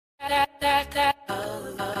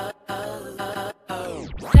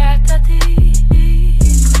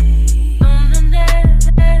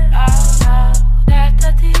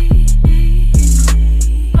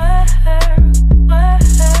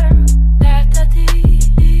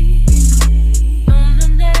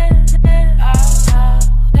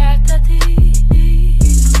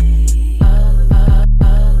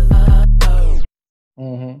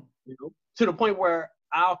To the point where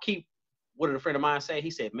I'll keep, what did a friend of mine say? He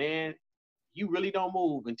said, man, you really don't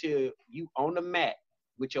move until you on the mat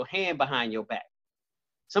with your hand behind your back.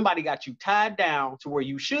 Somebody got you tied down to where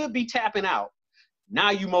you should be tapping out. Now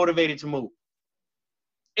you motivated to move.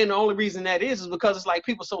 And the only reason that is because it's like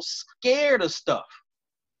people so scared of stuff.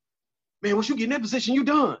 Man, once you get in that position, you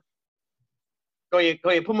done. Go ahead,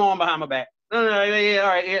 put my arm behind my back. No, yeah, all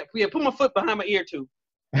right, yeah, put my foot behind my ear too.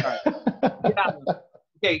 All right. Get out of there.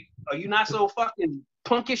 Okay, are you not so fucking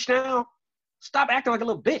punkish now? Stop acting like a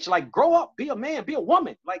little bitch. Like, grow up, be a man, be a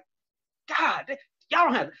woman. Like, God, y'all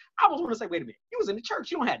don't have. I was going to say, wait a minute. You was in the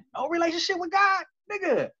church. You don't have no relationship with God,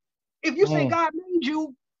 nigga. If you say God made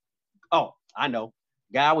you, oh, I know.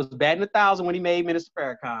 God was batting 1,000 when he made Minister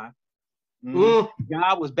Farrakhan.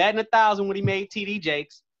 God was batting 1,000 when he made T.D.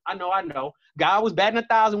 Jakes. I know. God was batting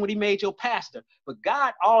 1,000 when he made your pastor. But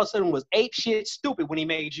God all of a sudden was ape shit stupid when he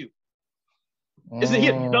made you. Is he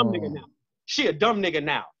a dumb nigga now? She a dumb nigga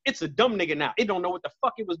now. It's a dumb nigga now. It don't know what the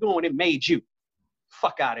fuck it was doing when it made you.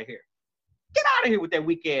 Fuck out of here. Get out of here with that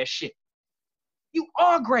weak ass shit. You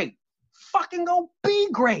are great. Fucking go be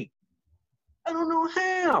great. I don't know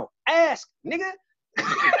how. Ask, nigga.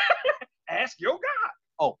 Ask your God.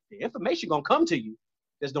 Oh, the information gonna come to you.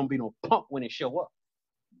 There's don't be no pump when it show up.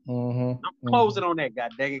 I'm closing on that,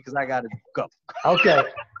 god dang it, because I gotta go. Okay.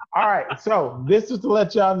 All right. So this is to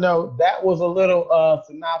let y'all know that was a little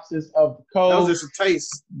synopsis of the code. That was just a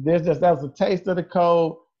taste. That was a taste of the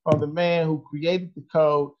code from the man who created the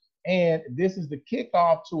code. And this is the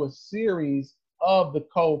kickoff to a series of the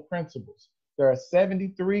code principles. There are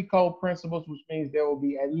 73 code principles, which means there will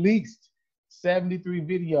be at least 73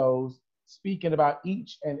 videos speaking about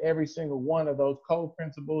each and every single one of those code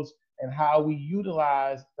principles and how we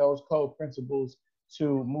utilize those code principles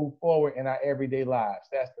to move forward in our everyday lives.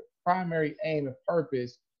 That's the primary aim and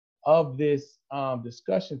purpose of this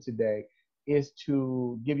discussion today, is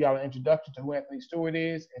to give y'all an introduction to who Anthony Stewart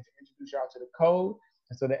is and to introduce y'all to the code,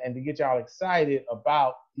 and to get y'all excited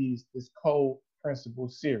about this code principle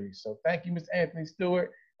series. So thank you, Mr. Anthony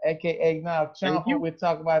Stewart, aka Now Chomper. We'll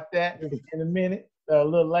talk about that in a minute, a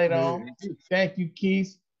little later on. Thank you,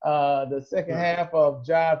 Keith. The second half of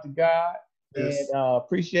Job to God. Yes. And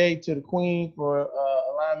appreciate to the Queen for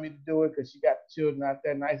allowing me to do it, because she got the children out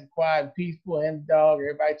there nice and quiet and peaceful, and the dog,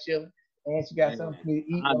 everybody chilling. And she got something for me to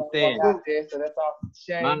eat when I walk out there, so that's all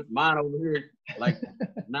shame. Mine over here, like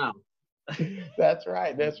now. That's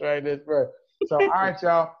right. So, all right,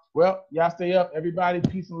 y'all. Well, y'all stay up. Everybody,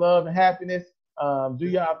 peace and love and happiness. Do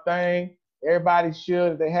y'all thing. Everybody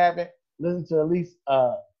should, if they haven't, listen to at least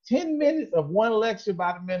 10 minutes of one lecture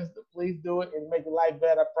by the minister. Please do it and make your life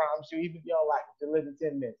better. I promise you. Even if you don't like it, just listen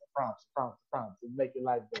 10 minutes. I promise. It'll make your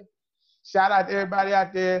life better. Shout out to everybody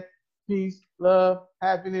out there. Peace, love,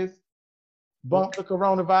 happiness. Bump the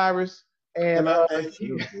coronavirus. And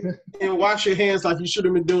wash your hands like you should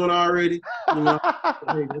have been doing already. You know?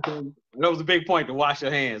 That was a big point, to wash your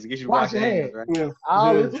hands. Get you to wash your hands, right? Yeah.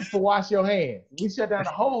 All this is to wash your hands. We shut down the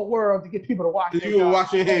whole world to get people to wash their hands.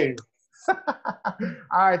 Wash your hands. All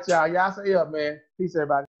right, y'all. Y'all stay up, man. Peace,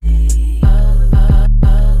 everybody.